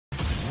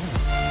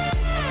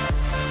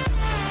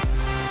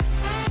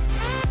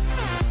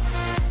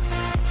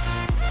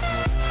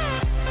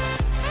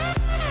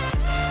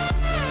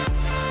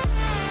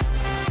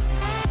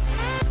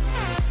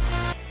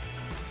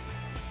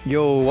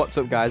Yo, what's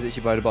up guys, it's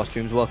your boy the Boss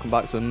Dreams. Welcome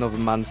back to another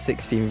Madden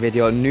 16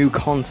 video. New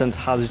content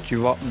has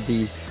dropped.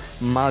 These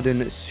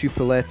Madden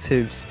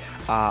Superlatives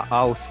are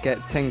out.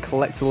 Get 10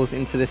 collectibles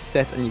into this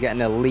set and you get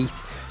an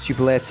elite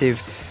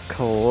Superlative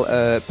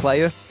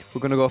player. We're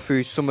going to go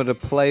through some of the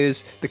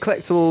players. The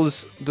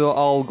collectibles, they're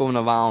all going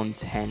around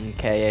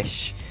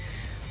 10k-ish.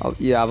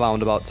 Yeah,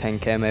 around about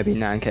 10k, maybe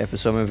 9k for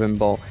some of them.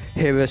 But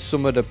here are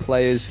some of the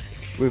players.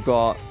 We've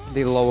got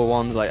the lower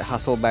ones like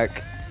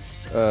Hasselbeck,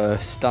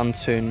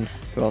 Stanton.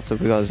 Who else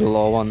have we got as the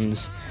low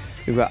ones?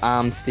 We've got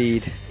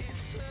Armstead.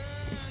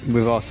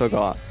 We've also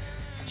got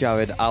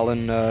Jared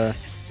Allen,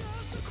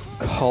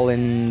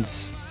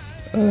 Collins.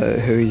 Who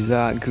is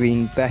that?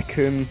 Green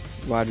Beckham,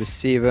 wide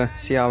receiver.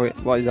 See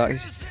what is that?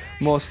 He's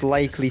most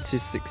likely to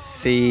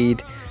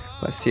succeed.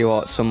 Let's see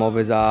what some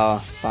others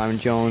are. Byron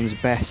Jones,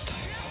 best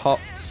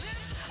hops.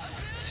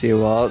 See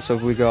what else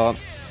have we got?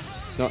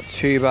 It's not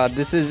too bad.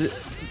 This is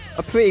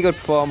a pretty good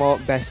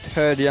promo. Best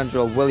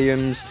D'Angelo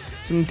Williams.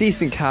 Some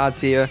decent cards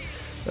here.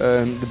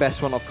 The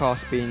best one, of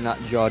course, being that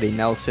Jordy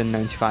Nelson,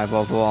 95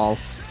 overall.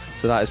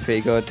 So that is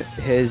pretty good.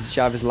 Here's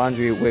Jarvis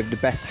Landry with the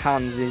best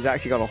hands. He's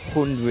actually got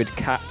 100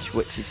 catch,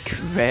 which is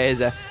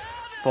crazy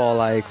for,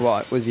 like,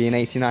 what was he, an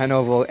 89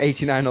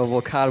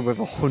 overall card with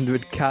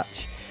 100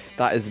 catch.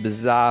 That is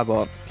bizarre.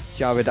 But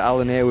Jared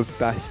Allen here with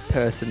best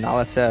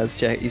personality. Let's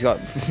check. He's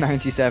got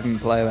 97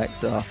 player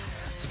X, so I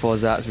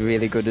suppose that's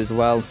really good as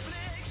well.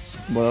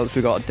 What else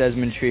we got?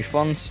 Desmond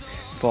Trufant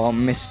for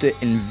Mr.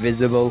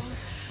 Invisible,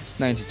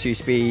 92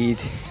 speed.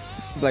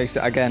 Like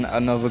again,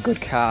 another good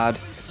card,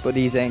 but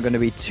these ain't going to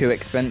be too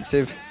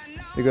expensive.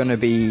 They're going to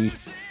be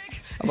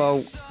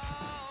about,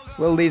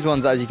 well, these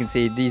ones, as you can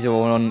see, these are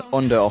on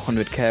under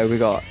 100k. We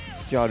got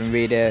Jordan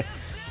Reed here,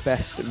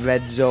 best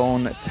red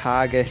zone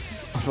target.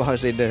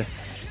 Unfortunately,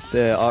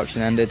 the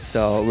auction ended,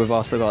 so we've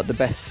also got the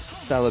best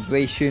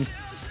celebration,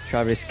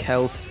 Travis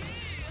Kelce,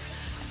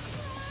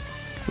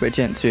 which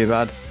ain't too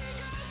bad.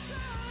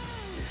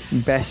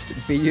 Best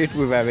beard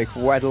with Eric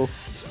Weddle.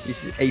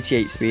 His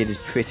 88 speed is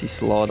pretty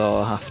slow though,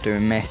 I have to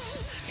admit.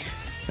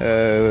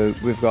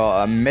 We've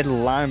got a middle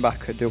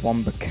linebacker,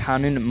 Dewan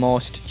Buchanan,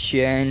 most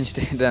changed.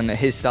 Then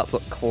his stats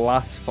look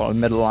class for a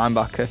middle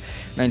linebacker.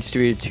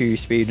 92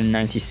 speed and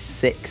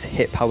 96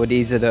 hit power.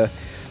 These are the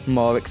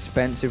more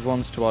expensive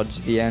ones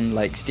towards the end,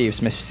 like Steve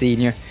Smith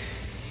Sr.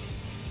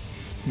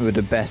 with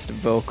the best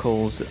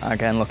vocals.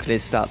 Again, look at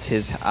his stats,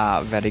 his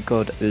are very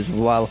good as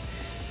well.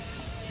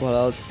 What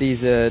else?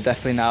 These are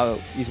definitely now,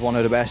 he's one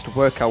of the best.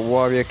 Workout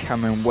Warrior,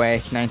 Cameron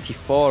Wake,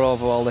 94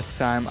 overall this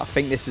time. I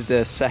think this is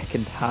the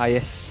second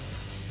highest.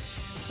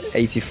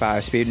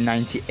 85 speed,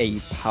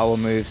 98 power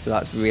move, so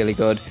that's really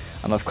good.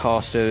 And of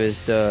course there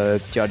is the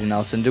Jordy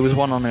Nelson. There was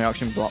one on the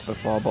auction block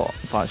before, but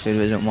unfortunately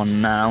there isn't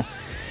one now.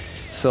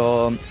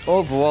 So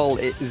overall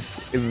it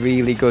is a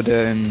really good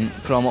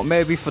promo.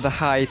 Maybe for the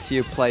high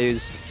tier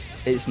players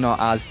it's not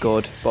as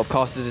good, but of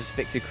course there's this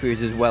Victor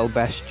Cruz as well,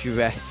 best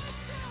dressed.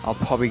 I'll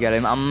probably get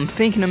him. I'm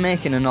thinking of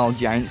making an all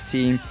Giants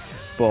team,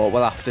 but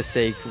we'll have to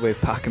see with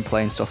pack and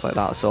play and stuff like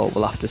that, so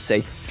we'll have to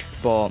see.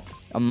 But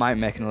I might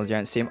make an all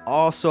Giants team.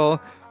 Also,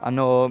 I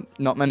know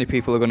not many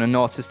people are going to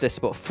notice this,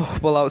 but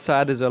Football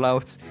Outsiders are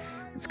out.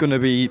 It's going to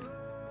be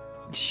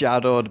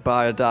shadowed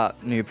by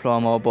that new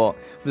promo, but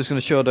I'm just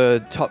going to show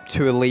the top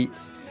two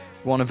elites.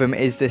 One of them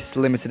is this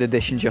limited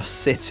edition Just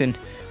Sitting,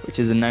 which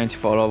is a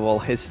 94 overall.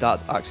 His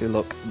stats actually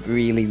look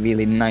really,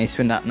 really nice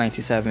with that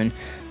 97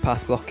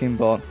 pass blocking,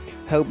 but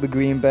help the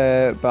Green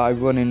Bay by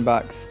running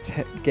backs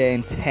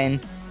gain 10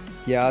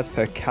 yards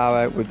per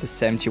carry with the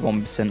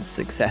 71%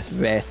 success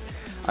rate.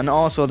 And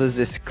also there's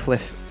this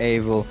Cliff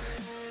Averill,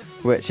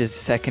 which is the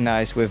second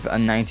highest with a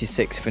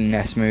 96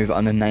 finesse move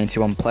and a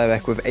 91 play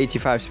rec with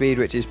 85 speed,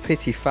 which is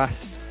pretty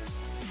fast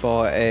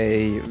for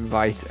a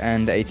right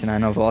end.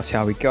 89 overall. See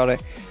how we got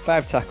it.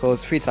 5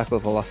 tackles, 3 tackle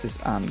for losses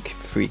and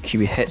 3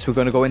 QB hits. We're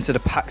going to go into the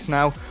packs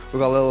now. We've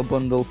got a little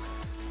bundle.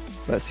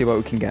 Let's see what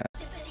we can get.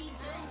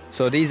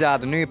 So these are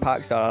the new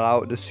packs that are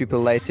out. The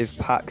Superlative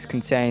packs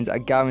contains a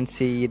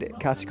guaranteed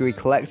category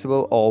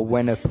collectible or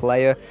winner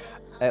player,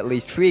 at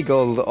least 3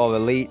 gold or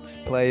elite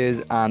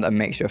players, and a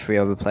mixture of 3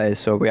 other players.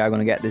 So we are going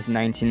to get this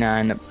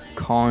 99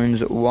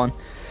 coins one.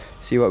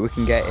 See what we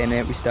can get in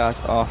it. We start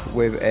off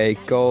with a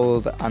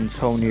gold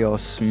Antonio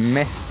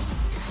Smith.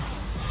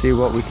 See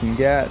what we can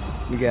get.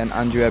 We get an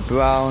Andrea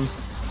Brown.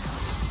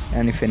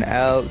 Anything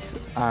else?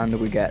 And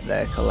we get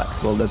the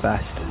collectible, the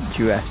best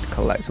dressed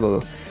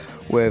collectible,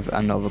 with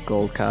another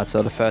gold card.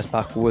 So the first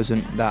pack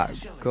wasn't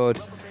that good,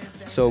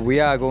 so we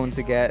are going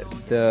to get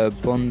the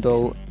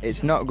bundle.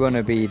 It's not going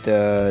to be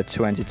the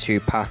 22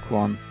 pack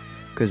one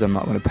because I'm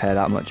not going to pay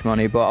that much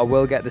money, but I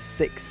will get the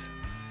 6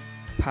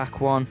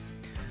 pack one.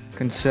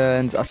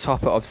 Concerns a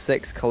topper of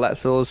 6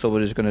 collectibles, so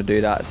we're just going to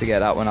do that to get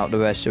that one out the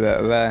way straight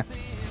away.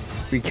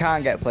 We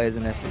can't get players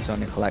in this, it's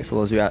only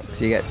collectibles. We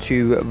actually get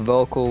 2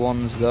 vocal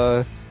ones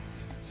though,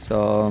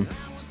 so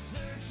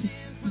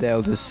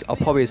I'll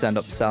probably just end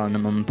up selling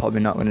them. I'm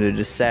probably not going to do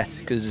the set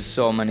because there's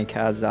so many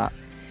cards that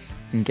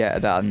you can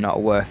get that are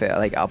not worth it.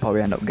 Like I'll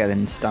probably end up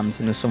getting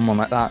Stanton or someone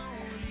like that.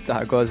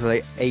 that goes for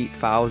like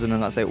 8,000,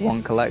 and that's like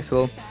one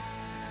collectible.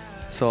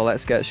 So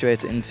let's get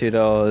straight into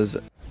those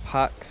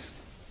packs.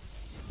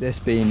 This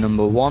being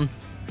number 1.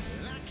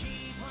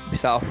 We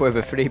start off with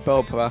a free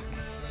build pack,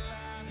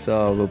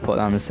 so we'll put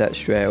down the set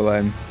straight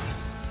away.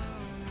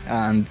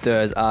 And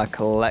there's our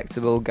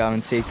collectible,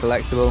 guaranteed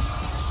collectible.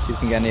 You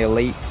can get any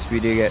elites. We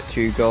do get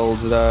 2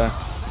 golds there.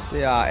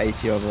 They are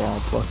 80 overall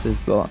pluses,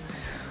 but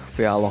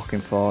we are looking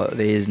for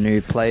these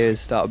new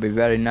players. That would be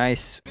very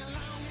nice.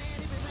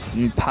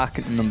 And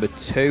pack number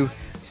 2.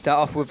 Start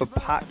off with a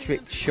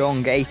Patrick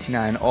Chung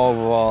 89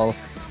 overall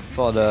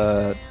for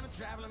the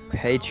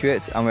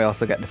Patriots, and we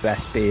also get the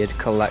best beard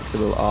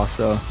collectible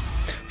also.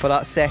 For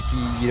that set,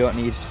 you don't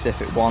need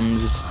specific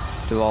ones.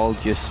 They're all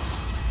just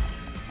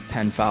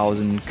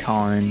 10,000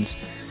 coins,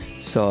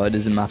 so it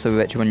doesn't matter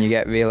which one you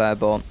get really,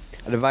 but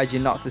I'd advise you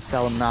not to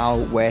sell them now.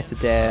 Wait a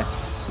day,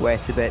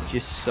 wait a bit,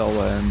 just so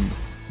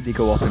they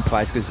go up in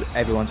price, because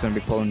everyone's going to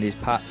be pulling these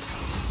packs,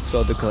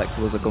 so the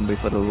collectibles are going to be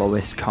for the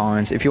lowest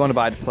coins. If you want to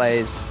buy the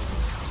players,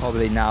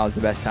 probably now is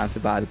the best time to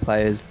buy the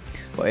players.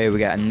 But here we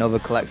get another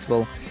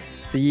collectible.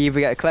 So you either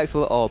get a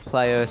collectible or a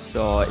player,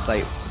 so it's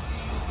like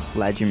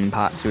legend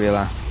packs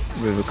really,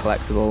 with a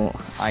collectible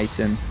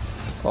item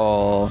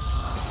or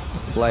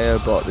a player,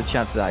 but the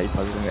chances are you're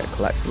probably going to get a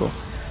collectible.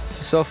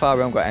 So far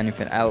we haven't got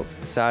anything else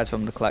besides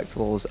from the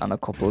collectibles and a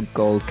couple of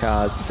gold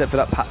cards, except for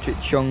that Patrick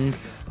Chung,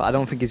 but I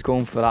don't think he's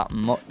going for that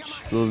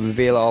much. We'll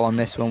reveal it all on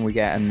this one. We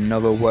get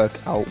another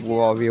workout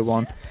warrior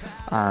one,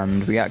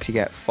 and we actually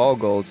get 4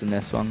 golds in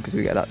this one because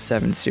we get that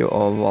 72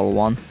 overall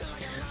one,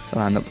 so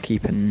I'll end up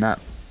keeping that.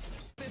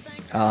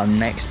 Our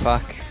next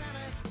pack,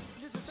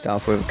 start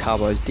off with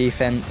Cowboys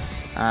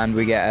defense, and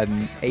we get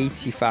an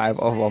 85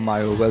 overall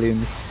Mario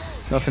Williams.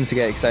 Nothing to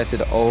get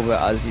excited over,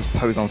 as he's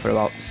probably gone for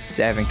about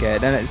 7k.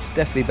 Then it's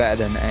definitely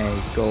better than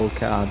a gold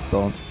card,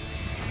 but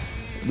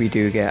we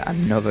do get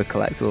another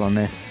collectible on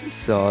this,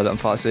 so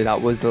unfortunately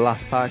that was the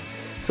last pack.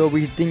 So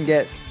we didn't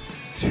get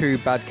 2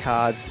 bad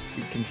cards.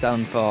 You can sell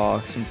them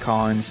for some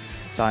coins,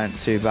 so it ain't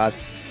too bad.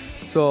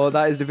 So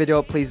that is the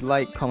video. Please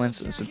like,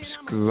 comment and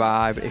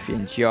subscribe if you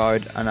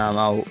enjoyed, and I'm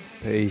out.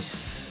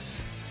 Peace.